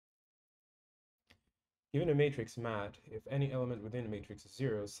Given a matrix mat, if any element within the matrix is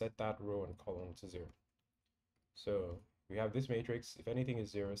 0, set that row and column to 0. So we have this matrix. If anything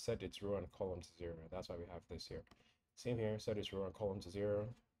is 0, set its row and column to 0. That's why we have this here. Same here, set its row and column to 0.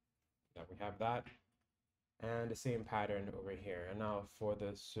 Now we have that. And the same pattern over here. And now for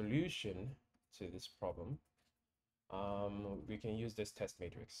the solution to this problem, we can use this test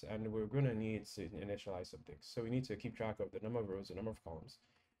matrix, and we're going to need to initialize something. So we need to keep track of the number of rows, the number of columns,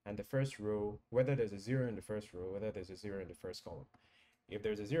 and the first row, whether there's a 0 in the first row, whether there's a 0 in the first column. If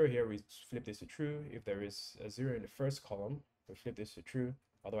there's a 0 here, we flip this to true. If there is a 0 in the first column, we flip this to true.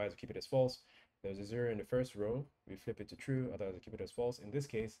 Otherwise, we keep it as false. If there's a 0 in the first row, we flip it to true. Otherwise, we keep it as false. In this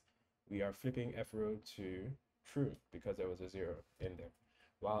case, we are flipping f row to true because there was a 0 in there,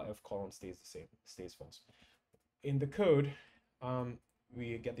 while f column stays the same, stays false. In the code,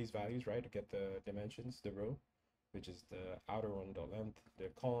 we get these values, right? To get the dimensions, the row, which is the outer one, the length, the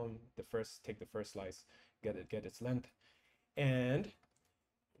column, take the first slice, get its length. And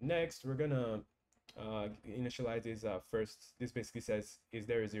next, we're gonna initialize this first. This basically says, is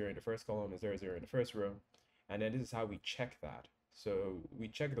there a 0 in the first column? Is there a 0 in the first row? And then this is how we check that. So we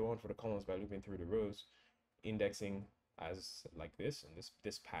check the one for the columns by looping through the rows, indexing as like this, and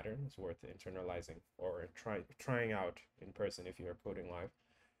this pattern is worth internalizing or trying out in person if you're coding live.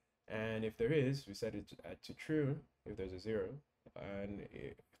 And if there is, we set it to true if there's a 0. And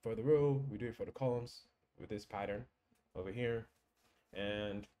for the row, we do it for the columns with this pattern over here.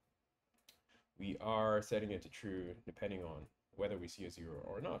 And we are setting it to true depending on whether we see a 0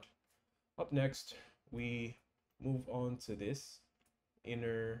 or not. Up next, we move on to this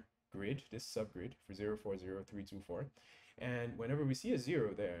inner grid, this subgrid for 0, 4, 0, 3, 2, 4. And whenever we see a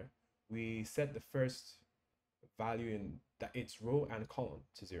 0 there, we set the first value in its row and column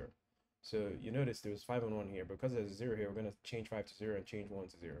to 0. So you notice there's 5 and 1 here. Because there's a 0 here, we're going to change 5 to 0 and change 1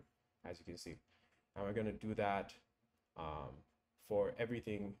 to 0, as you can see. And we're going to do that for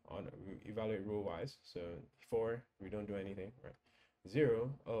everything on evaluate row wise. So 4, we don't do anything, right?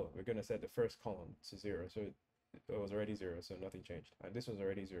 0, oh, we're going to set the first column to 0. So it was already 0, so nothing changed. And this was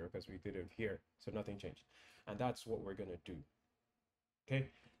already 0 because we did it here, so nothing changed. And that's what we're going to do. Okay,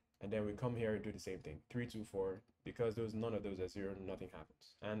 and then we come here and do the same thing, 3, 2, 4, because none of those are 0, nothing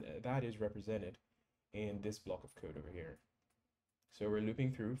happens. And that is represented in this block of code over here. So we're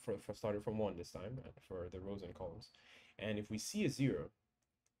looping through for starting from 1 this time for the rows and columns. And if we see a 0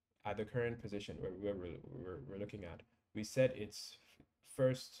 at the current position where we're looking at, we set its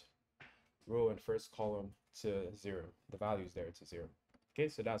first row and first column to 0, the values there to 0. Okay,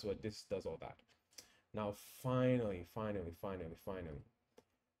 so that's what this does, all that. Now finally, we're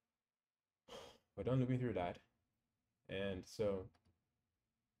done looping through that. And so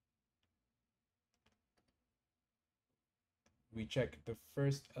we check the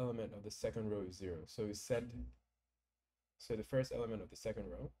first element of the second row is 0. So we set, so the first element of the second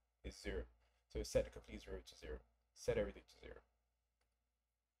row is 0. So we set the complete row to 0, set everything to 0.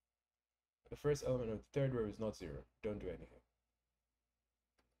 The first element of the third row is not 0, don't do anything.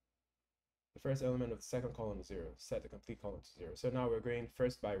 The first element of the second column is 0, set the complete column to 0. So now we're going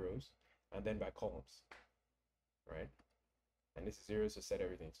first by rows and then by columns, right? And this is 0, so set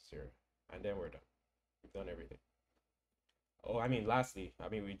everything to 0. And then we're done. We've done everything. Oh, I mean, lastly,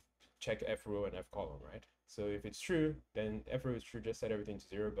 we check f row and f column, right? So if it's true, then f row is true, just set everything to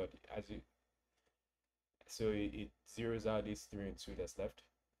 0. But so it zeroes out these 3 and 2 that's left.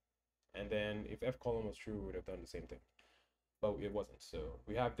 And then if f column was true, we would have done the same thing. But it wasn't. So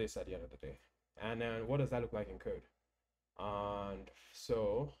we have this at the end of the day. And then what does that look like in code? And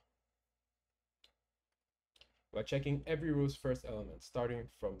so we're checking every row's first element, starting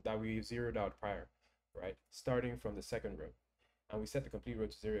from that we zeroed out prior, right? Starting from the second row. And we set the complete row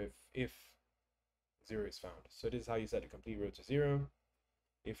to 0 if 0 is found. So this is how you set the complete row to 0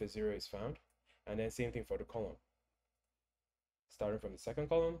 if a 0 is found. And then same thing for the column. Starting from the second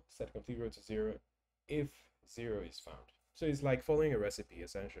column, set the complete row to 0 if 0 is found. So it's like following a recipe,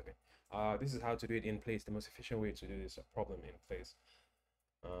 essentially. This is how to do it in place, the most efficient way to do this problem in place.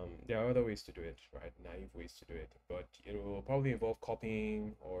 There are other ways to do it, right? Naive ways to do it, but it will probably involve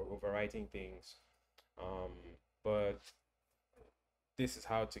copying or overwriting things. But this is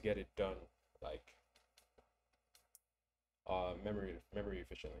how to get it done, like memory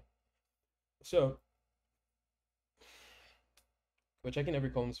efficiently. So we're checking every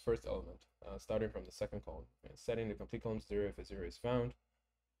column's first element, starting from the second column, and setting the complete column to 0 if a 0 is found.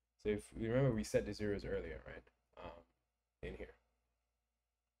 So if you remember, we set the zeros earlier, right? In here,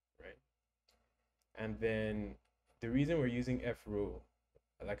 right? And then the reason we're using f row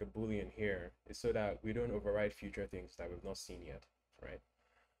like a boolean here is so that we don't override future things that we've not seen yet, right?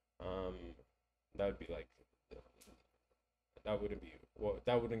 that would be like, that wouldn't be, well,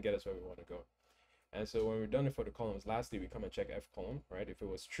 that wouldn't get us where we want to go. And so when we're done it for the columns, lastly, we come and check F column, right? If it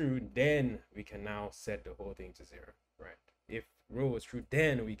was true, then we can now set the whole thing to 0, right? If row was true,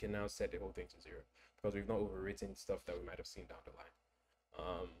 then we can now set the whole thing to 0 because we've not overwritten stuff that we might have seen down the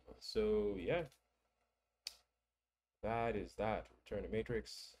line. So yeah, that is that. Return the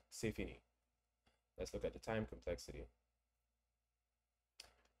matrix, c'est fini. Let's look at the time complexity.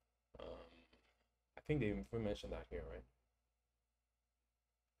 I think they mentioned that here, right?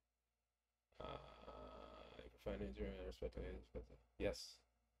 You can find it during respect to it. Yes.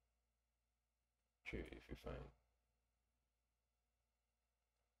 True, if you find.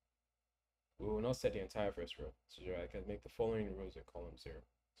 We will not set the entire first row. So I can make the following rows in column 0.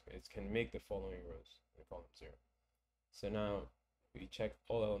 So it can make the following rows in column 0. So now we check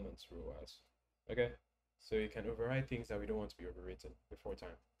all elements row-wise. Okay, so you can override things that we don't want to be overwritten before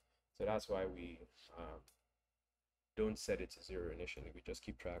time. So that's why we don't set it to 0 initially. We just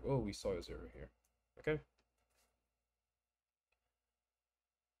keep track. Oh, we saw a 0 here. Okay.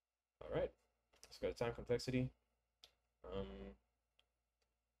 All right. Let's go to time complexity.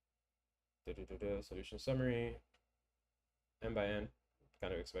 Solution summary. N by N,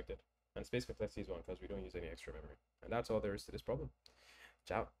 kind of expected. And space complexity is 1 because we don't use any extra memory. And that's all there is to this problem.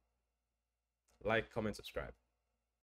 Ciao. Like, comment, subscribe.